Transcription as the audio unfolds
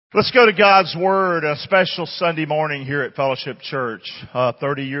Let's go to God's Word, a special Sunday morning here at Fellowship Church.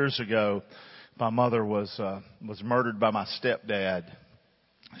 30 years ago, my mother was murdered by my stepdad.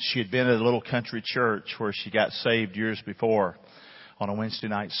 She had been at a little country church where she got saved years before on a Wednesday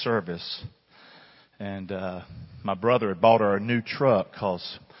night service. And my brother had bought her a new truck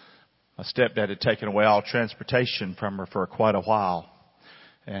because my stepdad had taken away all transportation from her for quite a while.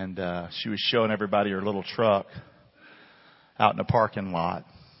 And she was showing everybody her little truck out in the parking lot.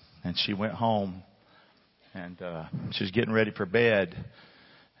 And she went home, and she was getting ready for bed,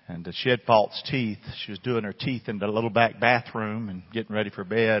 and she had false teeth. She was doing her teeth in the little back bathroom and getting ready for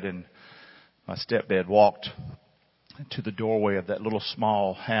bed, and my stepdad walked to the doorway of that little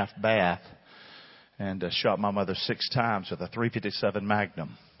small half bath and shot my mother 6 times with a .357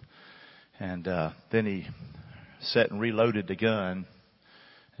 Magnum. And then he sat and reloaded the gun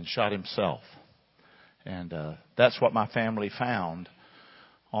and shot himself. And that's what my family found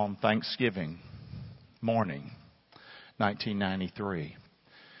on Thanksgiving morning, 1993.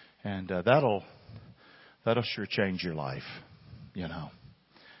 And that'll sure change your life, you know.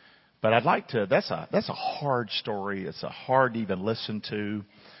 But I'd like to, that's a hard story. It's a hard to even listen to.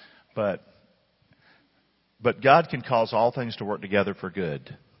 But God can cause all things to work together for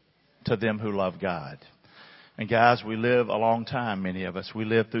good to them who love God. And guys, we live a long time, many of us. We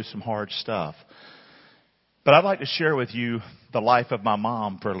live through some hard stuff. But I'd like to share with you the life of my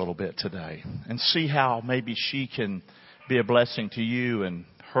mom for a little bit today and see how maybe she can be a blessing to you and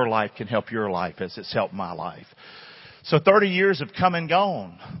her life can help your life as it's helped my life. So 30 years have come and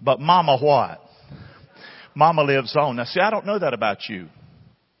gone, but Mama what? Mama lives on. Now see, I don't know that about you.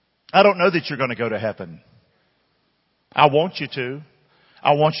 I don't know that you're going to go to heaven. I want you to.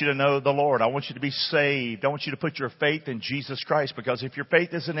 I want you to know the Lord. I want you to be saved. I want you to put your faith in Jesus Christ, because if your faith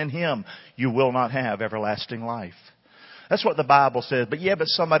isn't in Him, you will not have everlasting life. That's what the Bible says. But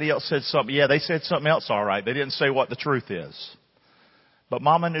somebody else said something. Yeah, they said something else all right. They didn't say what the truth is. But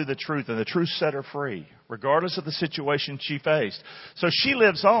Mama knew the truth, and the truth set her free, regardless of the situation she faced. So she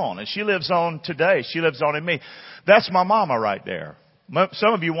lives on, and she lives on today. She lives on in me. That's my mama right there.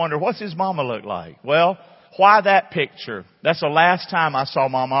 Some of you wonder, what's his mama look like? Well, why that picture? That's the last time I saw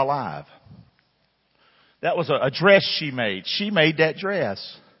Mama alive. That was a dress she made. She made that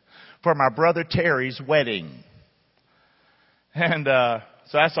dress for my brother Terry's wedding. And so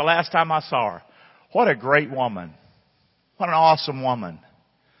that's the last time I saw her. What a great woman. What an awesome woman.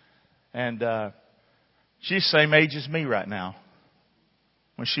 And she's the same age as me right now.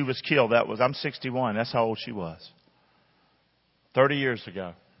 When she was killed, I'm 61. That's how old she was. 30 years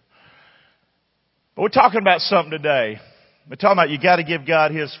ago. But we're talking about something today. We're talking about you got to give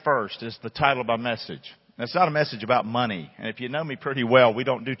God His first is the title of my message. And it's not a message about money. And if you know me pretty well, we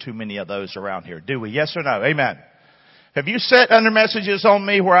don't do too many of those around here, do we? Yes or no? Amen. Have you sat under messages on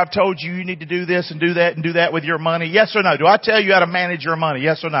me where I've told you need to do this and do that with your money? Yes or no? Do I tell you how to manage your money?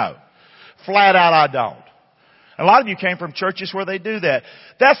 Yes or no? Flat out, I don't. A lot of you came from churches where they do that.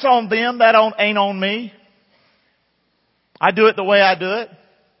 That's on them. That ain't on me. I do it the way I do it.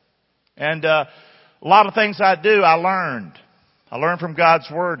 And a lot of things I do, I learned. I learned from God's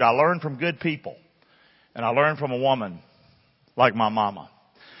Word. I learned from good people. And I learned from a woman like my mama.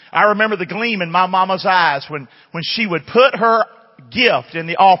 I remember the gleam in my mama's eyes when she would put her gift in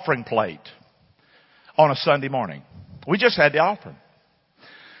the offering plate on a Sunday morning. We just had the offering.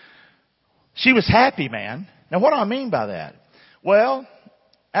 She was happy, man. Now, what do I mean by that? Well,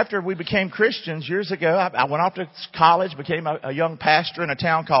 after we became Christians years ago, I went off to college, became a young pastor in a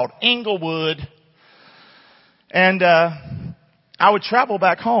town called Inglewood. And I would travel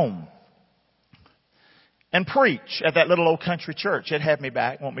back home and preach at that little old country church. It had me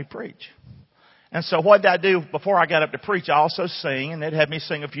back, want me to preach. And so what did I do before I got up to preach? I also sing, and they'd have me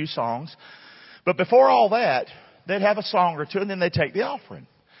sing a few songs. But before all that, they'd have a song or two, and then they'd take the offering.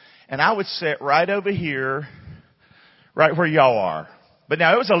 And I would sit right over here, right where y'all are. But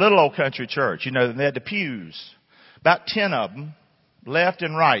now it was a little old country church. You know, they had the pews, about 10 of them, left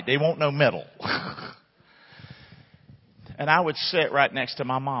and right. They won't know middle. And I would sit right next to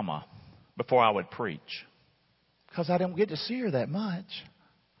my mama before I would preach. Because I didn't get to see her that much.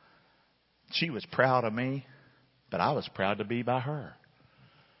 She was proud of me, but I was proud to be by her.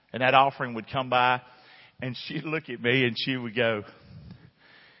 And that offering would come by, and she'd look at me and she would go,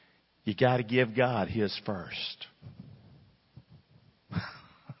 "You got to give God His first."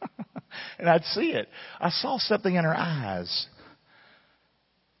 And I'd see it. I saw something in her eyes.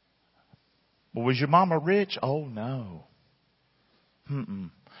 Well, was your mama rich? Oh, no.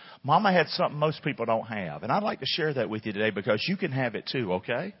 Mama had something most people don't have. And I'd like to share that with you today because you can have it too,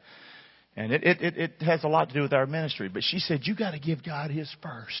 okay? And it has a lot to do with our ministry. But she said, you got to give God His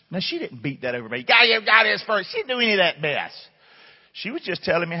first. Now, she didn't beat that over me. Got to give God His first. She didn't do any of that mess. She was just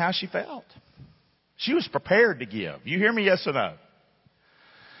telling me how she felt. She was prepared to give. You hear me, yes or no?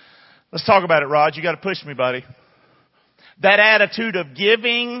 Let's talk about it, Rod. You got to push me, buddy. That attitude of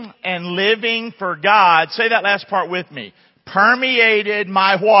giving and living for God, say that last part with me, permeated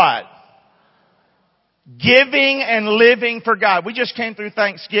my what? Giving and living for God. We just came through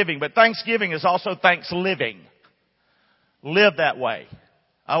Thanksgiving, but Thanksgiving is also thanks living. Live that way.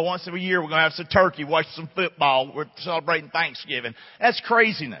 Once a year we're going to have some turkey, watch some football. We're celebrating Thanksgiving. That's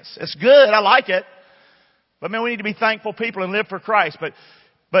craziness. It's good. I like it. But man, we need to be thankful people and live for Christ.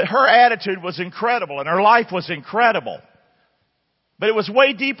 But her attitude was incredible and her life was incredible. But it was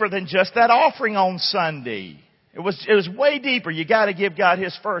way deeper than just that offering on Sunday. It was way deeper. You got to give God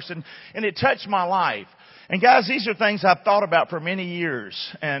His first. And it touched my life. And guys, these are things I've thought about for many years.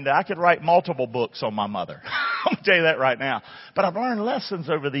 And I could write multiple books on my mother. I'm going to tell you that right now. But I've learned lessons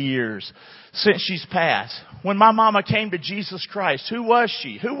over the years since she's passed. When my mama came to Jesus Christ, who was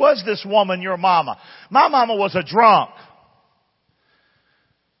she? Who was this woman, your mama? My mama was a drunk.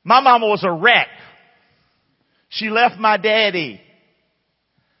 My mama was a wreck. She left my daddy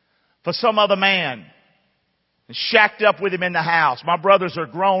for some other man. And shacked up with him in the house. My brothers are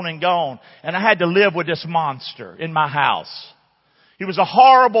grown and gone. And I had to live with this monster in my house. He was a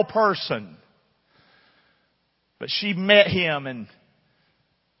horrible person. But she met him and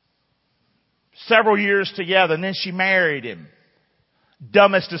several years together. And then she married him.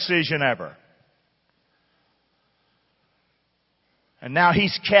 Dumbest decision ever. And now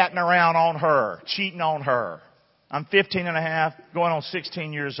he's catting around on her. Cheating on her. I'm 15 and a half, going on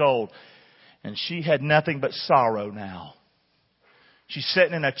 16 years old. And she had nothing but sorrow now. She's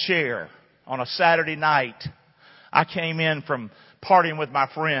sitting in a chair on a Saturday night. I came in from partying with my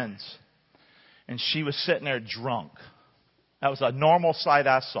friends. And she was sitting there drunk. That was a normal sight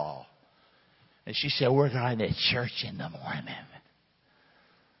I saw. And she said, we're going to church in the morning.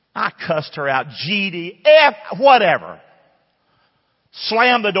 I cussed her out. GDF, whatever.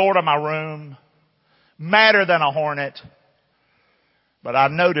 Slammed the door to my room. Madder than a hornet. But I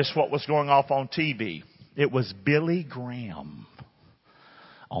noticed what was going off on TV. It was Billy Graham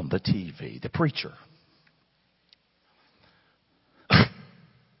on the TV, the preacher.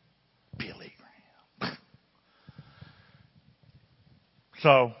 Billy Graham.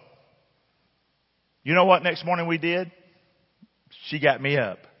 So, you know what next morning we did? She got me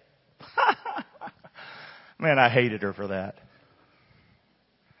up. Man, I hated her for that.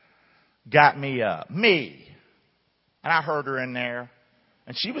 Got me up. Me. And I heard her in there.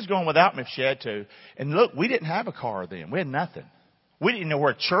 And she was going without me if she had to. And look, we didn't have a car then. We had nothing. We didn't know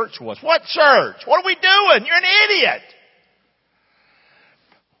where church was. What church? What are we doing? You're an idiot.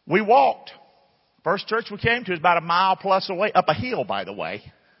 We walked. First church we came to is about a mile plus away. Up a hill, by the way.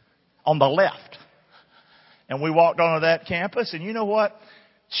 On the left. And we walked onto that campus. And you know what?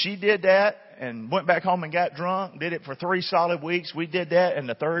 She did that and went back home and got drunk. Did it for 3 solid weeks. We did that. And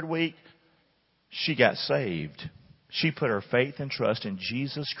the third week, she got saved. She put her faith and trust in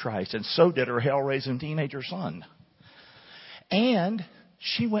Jesus Christ. And so did her hell-raising teenager son. And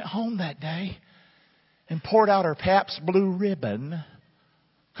she went home that day and poured out her Pabst Blue Ribbon.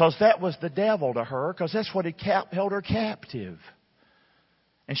 Because that was the devil to her. Because that's what had held her captive.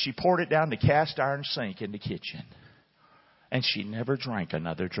 And she poured it down the cast iron sink in the kitchen. And she never drank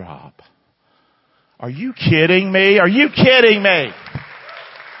another drop. Are you kidding me? Are you kidding me?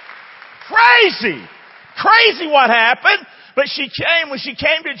 Crazy. Crazy what happened. But when she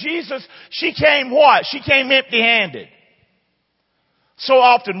came to Jesus, she came what? She came empty-handed. So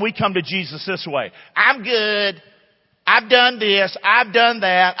often we come to Jesus this way. I'm good. I've done this. I've done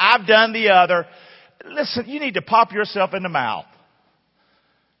that. I've done the other. Listen, you need to pop yourself in the mouth.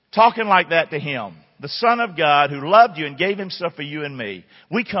 Talking like that to Him. The Son of God who loved you and gave Himself for you and me.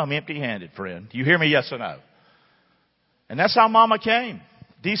 We come empty-handed, friend. Do you hear me? Yes or no? And that's how Mama came.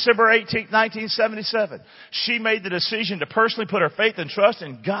 December 18th, 1977. She made the decision to personally put her faith and trust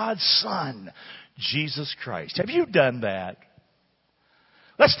in God's Son, Jesus Christ. Have you done that?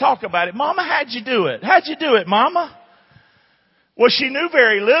 Let's talk about it. Mama, how'd you do it? How'd you do it, Mama? Well, she knew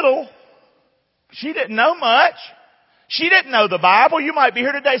very little. She didn't know much. She didn't know the Bible. You might be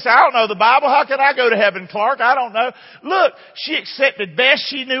here today and say, I don't know the Bible. How can I go to heaven, Clark? I don't know. Look, she accepted best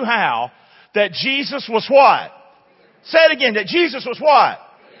she knew how that Jesus was what? Say it again, that Jesus was what?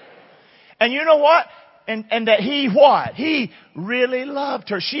 And you know what? And that He what? He really loved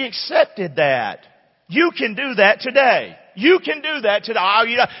her. She accepted that. You can do that today. You can do that today. Oh,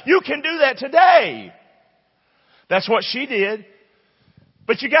 you can do that today. That's what she did.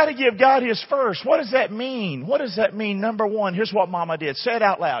 But you got to give God His first. What does that mean? What does that mean? Number one, here's what Mama did. Say it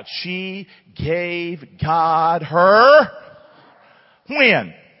out loud. She gave God her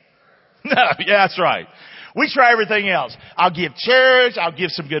when? No, yeah, that's right. We try everything else. I'll give church. I'll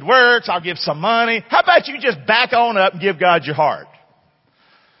give some good works. I'll give some money. How about you just back on up and give God your heart?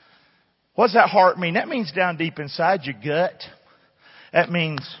 What does that heart mean? That means down deep inside your gut. That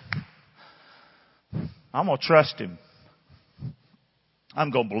means I'm going to trust Him. I'm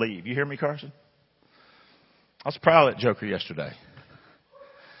going to believe. You hear me, Carson? I was proud of that joker yesterday.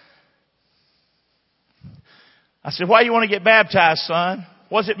 I said, why do you want to get baptized, son?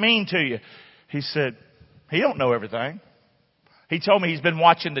 What does it mean to you? He said, he don't know everything. He told me he's been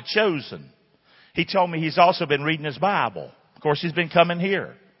watching The Chosen. He told me he's also been reading his Bible. Of course, he's been coming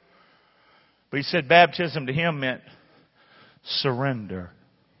here. But he said baptism to him meant surrender.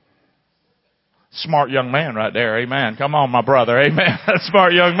 Smart young man right there. Amen. Come on, my brother. Amen.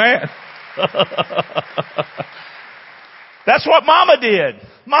 Smart young man. That's what Mama did.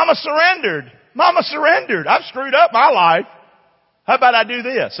 Mama surrendered. Mama surrendered. I've screwed up my life. How about I do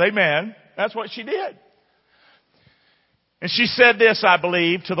this? Amen. That's what she did. And she said this, I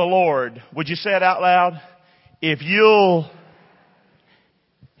believe, to the Lord. Would you say it out loud? If you'll,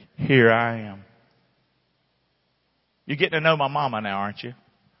 here I am. You're getting to know my mama now, aren't you?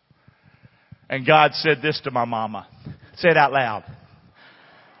 And God said this to my mama. Say it out loud.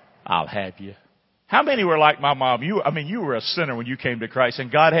 I'll have you. How many were like my mom? You were a sinner when you came to Christ, and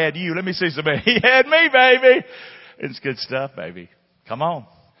God had you. Let me see somebody. He had me, baby. It's good stuff, baby. Come on.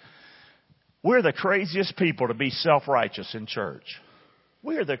 We're the craziest people to be self-righteous in church.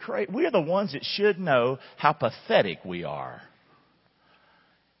 We're the ones that should know how pathetic we are.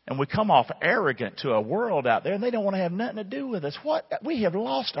 And we come off arrogant to a world out there, and they don't want to have nothing to do with us. We have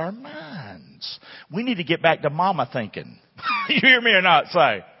lost our minds. We need to get back to mama thinking. You hear me or not?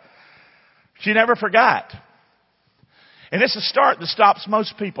 Say. She never forgot. And it's a start that stops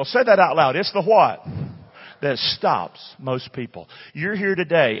most people. Say that out loud. It's the what? That stops most people. You're here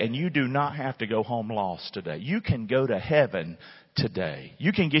today, and you do not have to go home lost today. You can go to heaven today.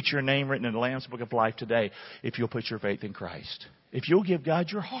 You can get your name written in the Lamb's Book of Life today if you'll put your faith in Christ. If you'll give God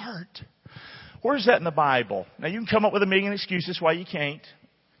your heart. Where's that in the Bible? Now, you can come up with a million excuses why you can't.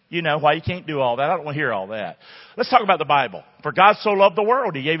 You know, why you can't do all that. I don't want to hear all that. Let's talk about the Bible. For God so loved the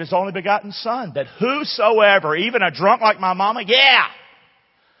world, He gave His only begotten Son, that whosoever, even a drunk like my mama,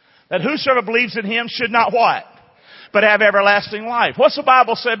 that whosoever believes in Him should not what? But have everlasting life. What's the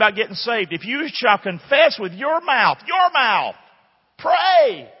Bible say about getting saved? If you shall confess with your mouth,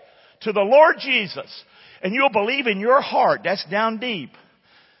 pray to the Lord Jesus, and you'll believe in your heart, that's down deep,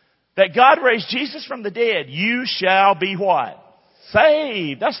 that God raised Jesus from the dead, you shall be what?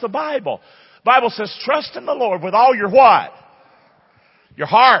 Saved. That's the Bible. The Bible says trust in the Lord with all your what? Your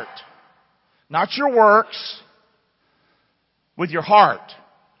heart. Not your works. With your heart.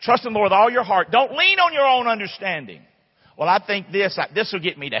 Trust in the Lord with all your heart. Don't lean on your own understanding. Well, I think this will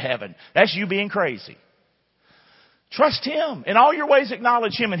get me to heaven. That's you being crazy. Trust Him. In all your ways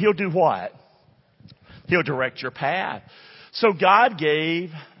acknowledge Him, and He'll do what? He'll direct your path. So God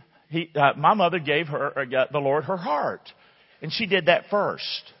my mother gave the Lord her heart. And she did that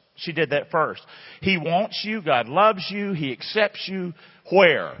first. He wants you. God loves you. He accepts you.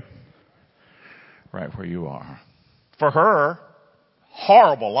 Where? Right where you are. For her,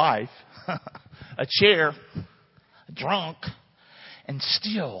 horrible life, a chair, a drunk, and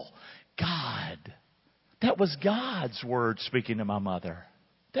still God. That was God's word speaking to my mother.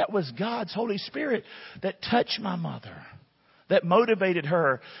 That was God's Holy Spirit that touched my mother, that motivated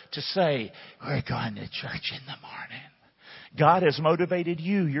her to say, we're going to church in the morning. God has motivated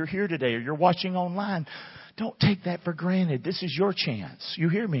you. You're here today or you're watching online. Don't take that for granted. This is your chance. You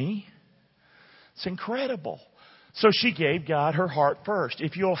hear me? It's incredible. So she gave God her heart first.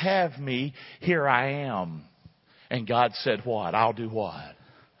 If you'll have me, here I am. And God said what? I'll do what?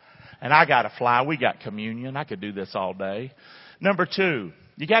 And I got to fly. We got communion. I could do this all day. Number 2.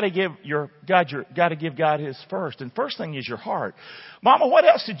 You got to give God His first. And first thing is your heart. Mama, what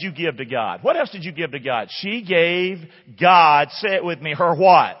else did you give to God? What else did you give to God? She gave God, say it with me, her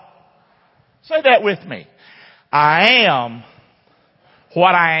what? Say that with me. I am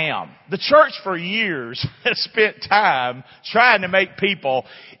what I am. The church for years has spent time trying to make people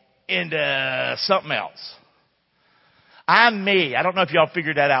into something else. I'm me. I don't know if y'all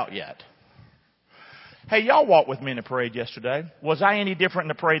figured that out yet. Hey, y'all walked with me in the parade yesterday. Was I any different in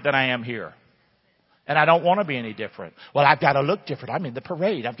the parade than I am here? And I don't want to be any different. Well, I've got to look different. I'm in the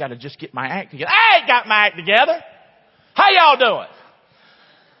parade. I've got to just get my act together. I ain't got my act together. How y'all doing?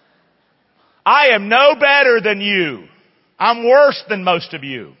 I am no better than you. I'm worse than most of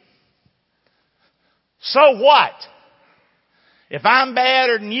you. So what? If I'm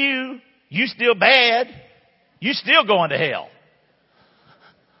badder than you, you still bad. You still going to hell.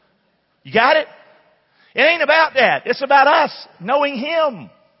 You got it? It ain't about that. It's about us knowing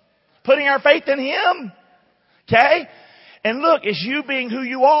Him. Putting our faith in Him. Okay? And look, it's you being who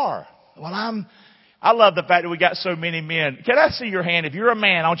you are. Well, I love the fact that we got so many men. Can I see your hand? If you're a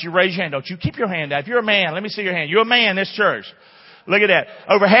man, I want you to raise your hand. Don't you keep your hand down. If you're a man, let me see your hand. You're a man in this church. Look at that.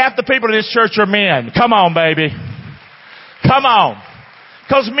 Over half the people in this church are men. Come on, baby. Come on.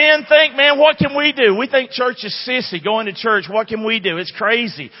 Because men think, man, what can we do? We think church is sissy, going to church. What can we do? It's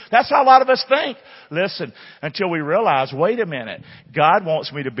crazy. That's how a lot of us think. Listen, until we realize, wait a minute. God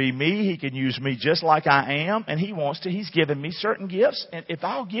wants me to be me. He can use me just like I am. And He's given me certain gifts. And if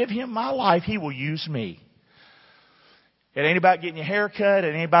I'll give Him my life, He will use me. It ain't about getting your hair cut.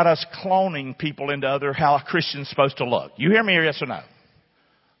 It ain't about us cloning people into how a Christian's supposed to look. You hear me, or yes or no?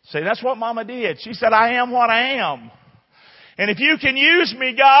 See, that's what Mama did. She said, I am what I am. And if you can use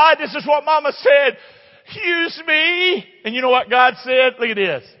me, God, this is what Mama said, use me. And you know what God said? Look at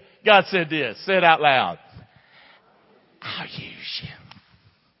this. God said this. Say it out loud. I'll use you.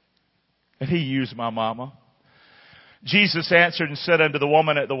 And He used my mama. Jesus answered and said unto the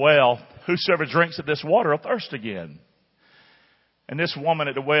woman at the well, whosoever drinks of this water will thirst again. And this woman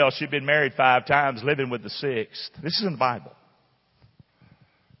at the well, she'd been married 5 times, living with the 6th. This is in the Bible.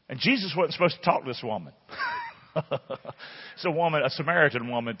 And Jesus wasn't supposed to talk to this woman. It's a Samaritan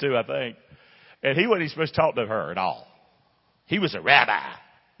woman too, I think. And He wasn't supposed to talk to her at all. He was a rabbi.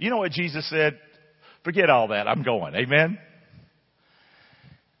 You know what Jesus said? Forget all that. I'm going. Amen.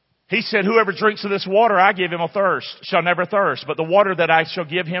 He said, whoever drinks of this water I give him a thirst, shall never thirst. But the water that I shall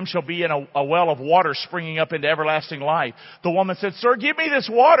give him shall be in a well of water springing up into everlasting life. The woman said, Sir, give me this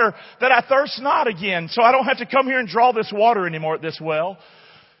water that I thirst not again, so I don't have to come here and draw this water anymore at this well.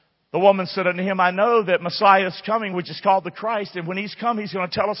 The woman said unto him, I know that Messiah is coming, which is called the Christ, and when He's come, He's going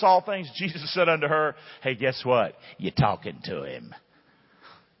to tell us all things. Jesus said unto her, hey, guess what? You're talking to Him.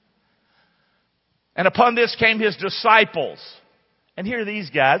 And upon this came His disciples. And here are these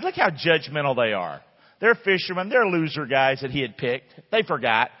guys. Look how judgmental they are. They're fishermen. They're loser guys that He had picked. They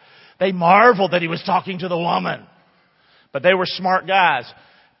forgot. They marveled that He was talking to the woman. But they were smart guys.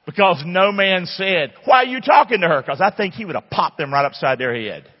 Because no man said, why are you talking to her? Because I think He would have popped them right upside their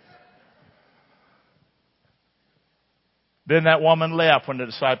head. Then that woman left when the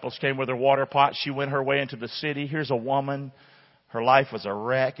disciples came with her water pot. She went her way into the city. Here's a woman. Her life was a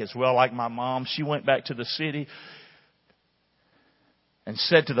wreck as well, like my mom. She went back to the city and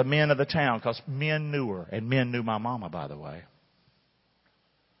said to the men of the town, because men knew her, and men knew my mama, by the way.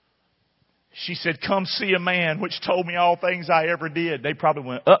 She said, come see a man which told me all things I ever did. They probably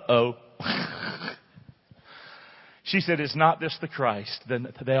went, uh-oh. She said, is not this the Christ? Then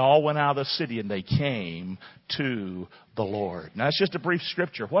they all went out of the city and they came to the Lord. Now, that's just a brief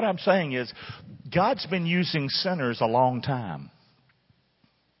scripture. What I'm saying is, God's been using sinners a long time.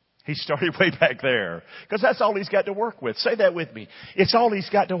 He started way back there. Because that's all He's got to work with. Say that with me. It's all He's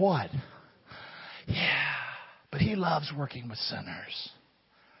got to what? Yeah. But He loves working with sinners.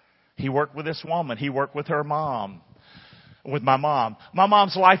 He worked with this woman. He worked with her mom. With my mom. My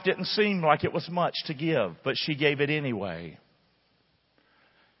mom's life didn't seem like it was much to give, but she gave it anyway.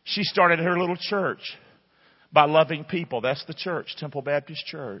 She started her little church by loving people. That's the church, Temple Baptist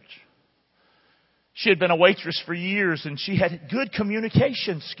Church. She had been a waitress for years, and she had good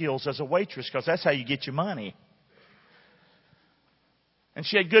communication skills as a waitress, because that's how you get your money. And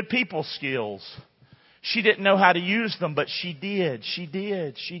she had good people skills. She didn't know how to use them, but she did. She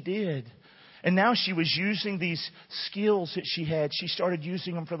did. And now she was using these skills that she had. She started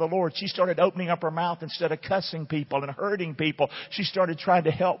using them for the Lord. She started opening up her mouth instead of cussing people and hurting people. She started trying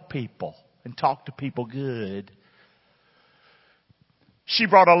to help people and talk to people good. She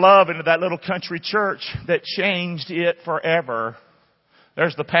brought a love into that little country church that changed it forever.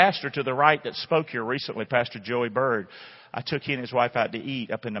 There's the pastor to the right that spoke here recently, Pastor Joey Bird. I took he and his wife out to eat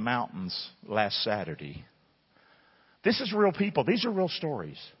up in the mountains last Saturday. This is real people. These are real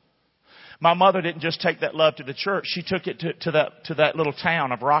stories. My mother didn't just take that love to the church. She took it to that little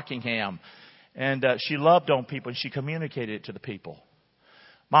town of Rockingham. And she loved on people and she communicated it to the people.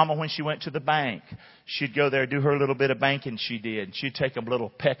 Mama, when she went to the bank, she'd go there, do her little bit of banking she did. She'd take a little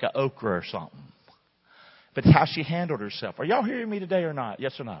peck of okra or something. But how she handled herself. Are y'all hearing me today or not?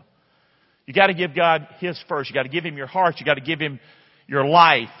 Yes or no? You got to give God His first. You got to give Him your heart. You got to give Him your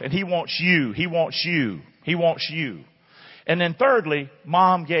life. And He wants you. He wants you. He wants you. And then thirdly,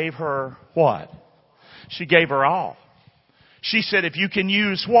 Mom gave her what? She gave her all. She said, if you can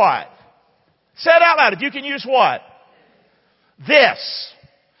use what? Say it out loud. If you can use what? this,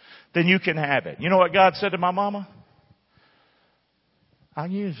 then you can have it. You know what God said to my mama? I'll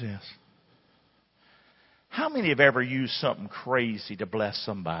use this. How many have ever used something crazy to bless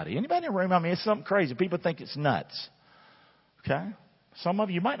somebody? Anybody in the room? I mean, it's something crazy. People think it's nuts. Okay? Some of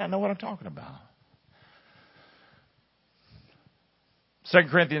you might not know what I'm talking about. 2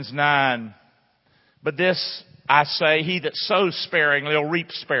 Corinthians 9. But this I say, he that sows sparingly will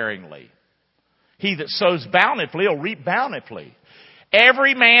reap sparingly. He that sows bountifully will reap bountifully.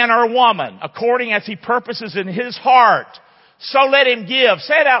 Every man or woman, according as he purposes in his heart, so let him give.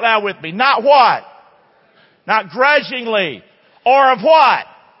 Say it out loud with me. Not what? Not grudgingly. Or of what?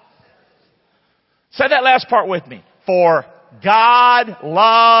 Say that last part with me. For God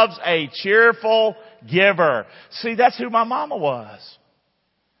loves a cheerful giver. See, that's who my mama was.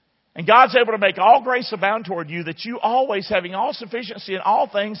 And God's able to make all grace abound toward you, that you always having all sufficiency in all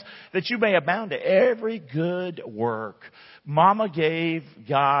things, that you may abound to every good work. Mama gave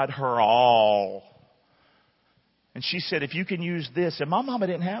God her all. And she said, if you can use this, and my mama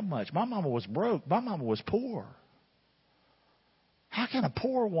didn't have much. My mama was broke. My mama was poor. How can a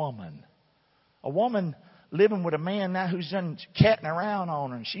poor woman, a woman living with a man now who's done catting around on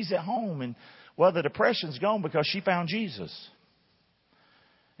her, and she's at home, and well, the depression's gone because she found Jesus.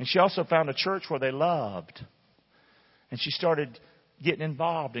 And she also found a church where they loved. And she started getting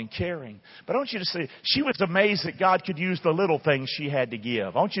involved and caring. But I want you to see, she was amazed that God could use the little things she had to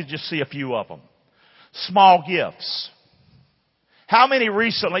give. I want you to just see a few of them. Small gifts. How many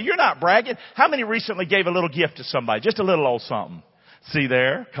recently, you're not bragging, how many recently gave a little gift to somebody? Just a little old something. See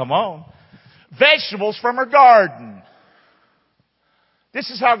there? Come on. Vegetables from her garden.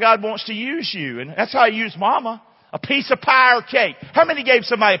 This is how God wants to use you. And that's how He used Mama. A piece of pie or cake. How many gave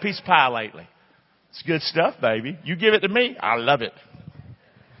somebody a piece of pie lately? It's good stuff, baby. You give it to me, I love it.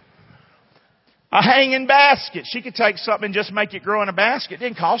 A hanging basket. She could take something and just make it grow in a basket. It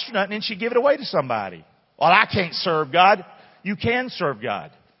didn't cost her nothing, and she'd give it away to somebody. Well, I can't serve God. You can serve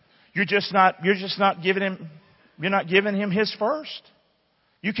God. You're just not giving Him His first.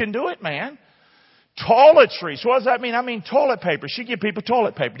 You can do it, man. Toiletries. What does that mean? I mean toilet paper. She give people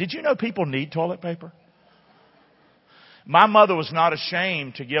toilet paper. Did you know people need toilet paper? My mother was not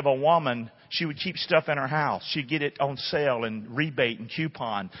ashamed to give a woman, she would keep stuff in her house. She'd get it on sale and rebate and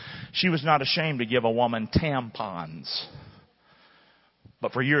coupon. She was not ashamed to give a woman tampons.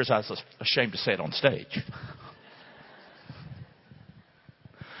 But for years I was ashamed to say it on stage.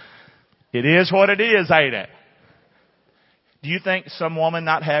 It is what it is, ain't it? Do you think some woman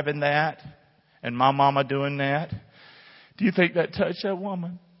not having that and my mama doing that, do you think that touched that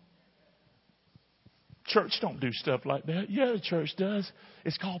woman? Church don't do stuff like that. Yeah, the church does.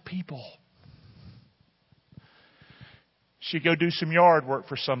 It's called people. She'd go do some yard work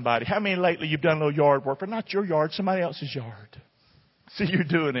for somebody. How many lately you've done a little yard work, but not your yard, somebody else's yard? See, you're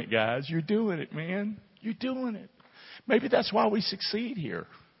doing it, guys. You're doing it, man. You're doing it. Maybe that's why we succeed here.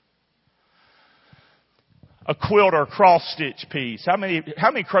 A quilt or a cross stitch piece. How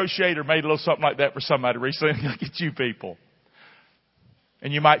many crocheted or made a little something like that for somebody recently? Look at you people.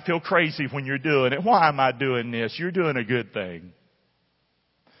 And you might feel crazy when you're doing it. Why am I doing this? You're doing a good thing.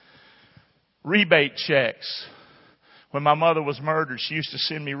 Rebate checks. When my mother was murdered, she used to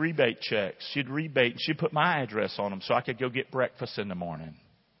send me rebate checks. She'd rebate and she'd put my address on them so I could go get breakfast in the morning.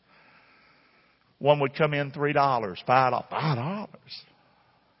 One would come in $3, $5.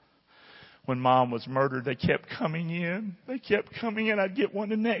 When Mom was murdered, they kept coming in. They kept coming in. I'd get one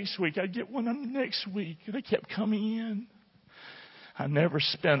the next week. I'd get one the next week. And they kept coming in. I never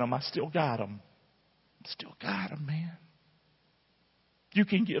spent them. I still got them. Still got them, man. You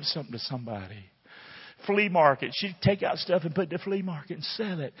can give something to somebody. Flea market. She'd take out stuff and put it in the flea market and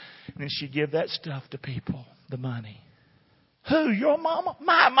sell it. And then she'd give that stuff to people, the money. Who? Your mama?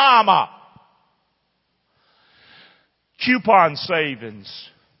 My mama. Coupon savings.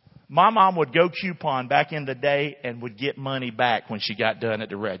 My mom would go coupon back in the day and would get money back when she got done at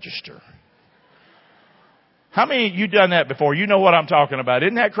the register. How many of you done that before? You know what I'm talking about.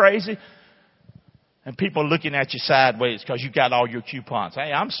 Isn't that crazy? And people looking at you sideways because you got all your coupons.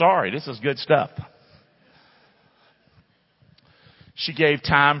 Hey, I'm sorry. This is good stuff. She gave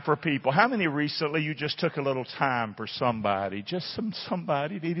time for people. How many recently you just took a little time for somebody?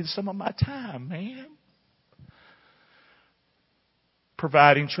 Somebody needed some of my time, man.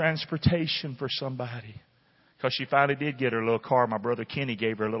 Providing transportation for somebody. Because she finally did get her little car. My brother Kenny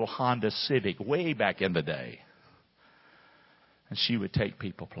gave her a little Honda Civic way back in the day. And she would take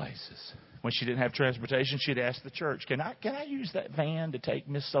people places. When she didn't have transportation, she'd ask the church, can I use that van to take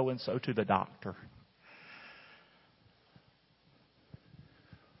Miss So-and-so to the doctor?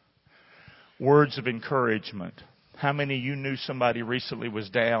 Words of encouragement. How many of you knew somebody recently was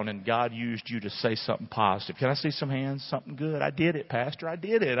down and God used you to say something positive? Can I see some hands? Something good. I did it, Pastor. I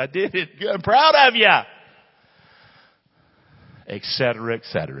did it. Good. I'm proud of you. Et cetera, et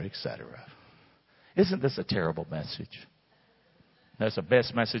cetera, et cetera. Isn't this a terrible message? That's the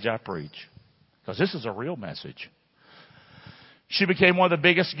best message I preach. Because this is a real message. She became one of the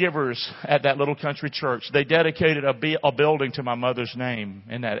biggest givers at that little country church. They dedicated a building to my mother's name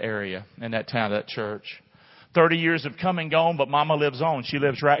in that area, in that town, that church. 30 years have come and gone, but Mama lives on. She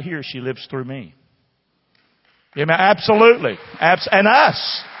lives right here. She lives through me. Amen. Absolutely. And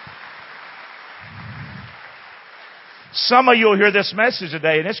us. Some of you will hear this message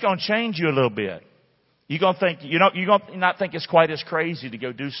today, and it's going to change you a little bit. You're going to think, you're going to not think it's quite as crazy to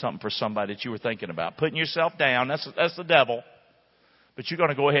go do something for somebody that you were thinking about. Putting yourself down, that's the devil. But you're going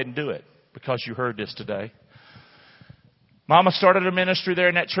to go ahead and do it because you heard this today. Mama started a ministry there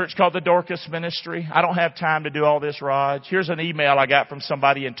in that church called the Dorcas Ministry. I don't have time to do all this, Raj. Here's an email I got from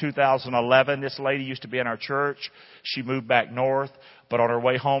somebody in 2011. This lady used to be in our church. She moved back north, but on her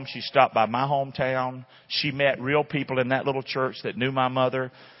way home, she stopped by my hometown. She met real people in that little church that knew my mother.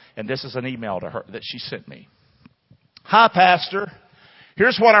 And this is an email to her that she sent me. Hi, Pastor.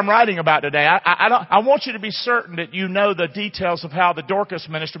 Here's what I'm writing about today. I want you to be certain that you know the details of how the Dorcas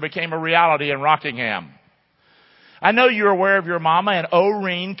Ministry became a reality in Rockingham. I know you're aware of your mama, and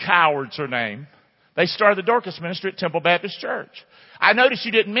Oreen Coward's her name. They started the Dorcas Ministry at Temple Baptist Church. I noticed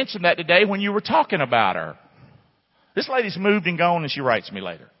you didn't mention that today when you were talking about her. This lady's moved and gone, and she writes me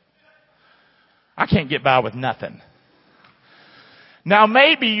later. I can't get by with nothing. Now,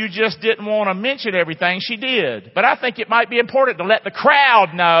 maybe you just didn't want to mention everything she did, but I think it might be important to let the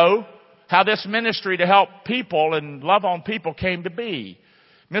crowd know how this ministry to help people and love on people came to be.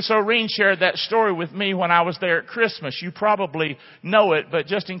 Miss Oreen shared that story with me when I was there at Christmas. You probably know it, but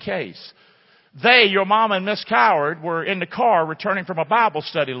just in case. They, your mama and Miss Coward, were in the car returning from a Bible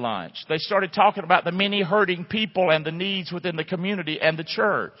study lunch. They started talking about the many hurting people and the needs within the community and the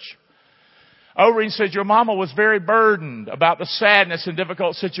church. Oreen said your mama was very burdened about the sadness and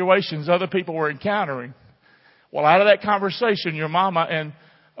difficult situations other people were encountering. Well, out of that conversation, your mama and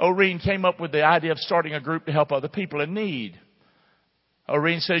Oreen came up with the idea of starting a group to help other people in need.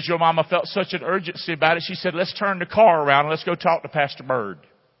 Oreen says your mama felt such an urgency about it. She said, let's turn the car around and let's go talk to Pastor Bird.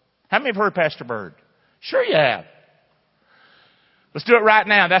 How many have heard Pastor Bird? Sure you have. Let's do it right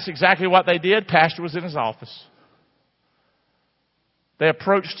now. That's exactly what they did. Pastor was in his office. They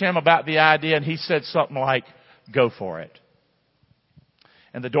approached him about the idea and he said something like, go for it.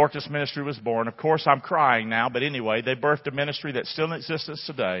 And the Dorcas Ministry was born. Of course, I'm crying now, but anyway, they birthed a ministry that's still in existence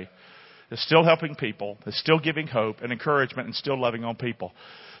today. Is still helping people, is still giving hope and encouragement and still loving on people.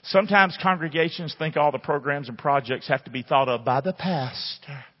 Sometimes congregations think all the programs and projects have to be thought of by the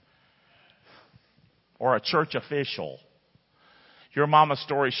pastor or a church official. Your mama's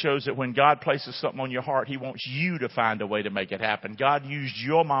story shows that when God places something on your heart, He wants you to find a way to make it happen. God used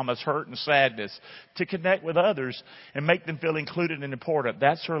your mama's hurt and sadness to connect with others and make them feel included and important.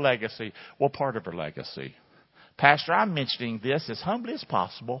 That's her legacy. Well, part of her legacy. Pastor, I'm mentioning this as humbly as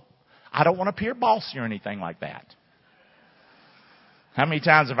possible. I don't want to appear bossy or anything like that. How many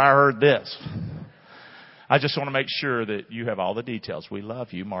times have I heard this? I just want to make sure that you have all the details. We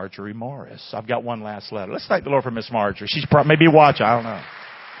love you, Marjorie Morris. I've got one last letter. Let's thank the Lord for Miss Marjorie. She's maybe watching. I don't know.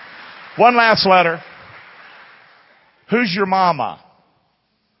 One last letter. Who's your mama?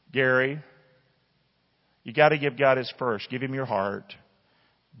 Gary. You got to give God His first. Give Him your heart.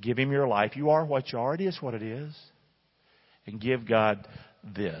 Give Him your life. You are what you are. It is what it is. And give God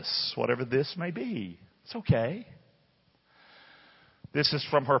this, whatever this may be. It's okay. This is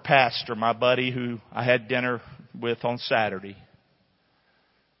from her pastor, my buddy who I had dinner with on Saturday.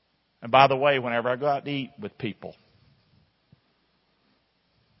 And by the way, whenever I go out to eat with people,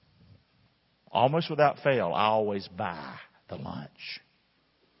 almost without fail, I always buy the lunch.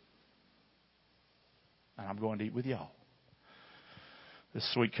 And I'm going to eat with y'all. This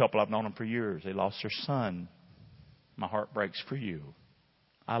sweet couple, I've known them for years. They lost their son. My heart breaks for you.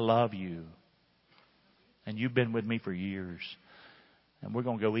 I love you. And you've been with me for years. And we're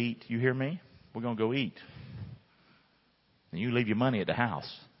going to go eat. You hear me? We're going to go eat. And you leave your money at the house.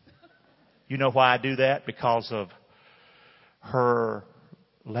 You know why I do that? Because of her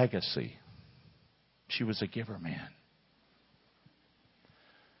legacy. She was a giver, man.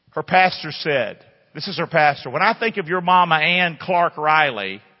 Her pastor said, this is her pastor, when I think of your mama, Ann Clark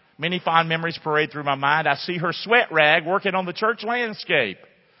Riley, many fond memories parade through my mind. I see her sweat rag working on the church landscape.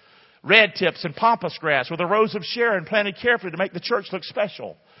 Red tips and pampas grass with a rose of Sharon planted carefully to make the church look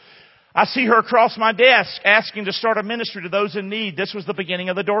special. I see her across my desk asking to start a ministry to those in need. This was the beginning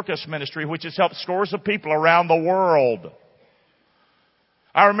of the Dorcas ministry, which has helped scores of people around the world.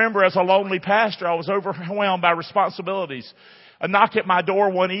 I remember as a lonely pastor, I was overwhelmed by responsibilities. A knock at my door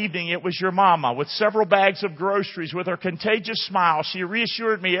one evening, it was your mama with several bags of groceries. With her contagious smile, she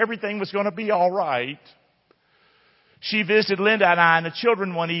reassured me everything was going to be all right. She visited Linda and I and the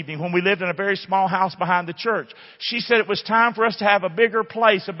children one evening when we lived in a very small house behind the church. She said it was time for us to have a bigger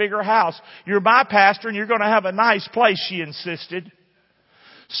place, a bigger house. You're my pastor and you're going to have a nice place, she insisted.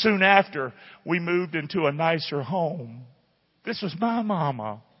 Soon after, we moved into a nicer home. This was my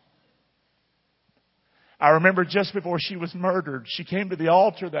mama. I remember just before she was murdered, she came to the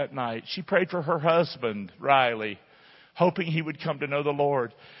altar that night. She prayed for her husband, Riley, hoping he would come to know the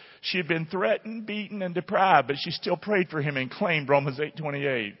Lord. She had been threatened, beaten, and deprived, but she still prayed for him and claimed Romans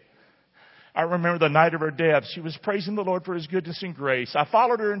 8:28. I remember the night of her death. She was praising the Lord for His goodness and grace. I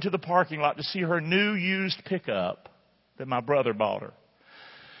followed her into the parking lot to see her new used pickup that my brother bought her.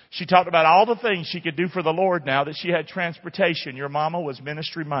 She talked about all the things she could do for the Lord now that she had transportation. Your mama was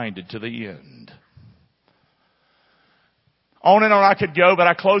ministry-minded to the end. On and on I could go, but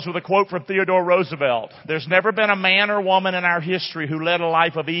I close with a quote from Theodore Roosevelt. There's never been a man or woman in our history who led a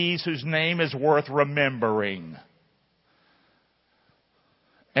life of ease whose name is worth remembering.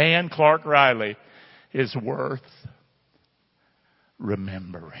 Ann Clark Riley is worth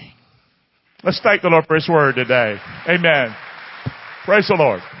remembering. Let's thank the Lord for His word today. Amen. Praise the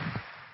Lord.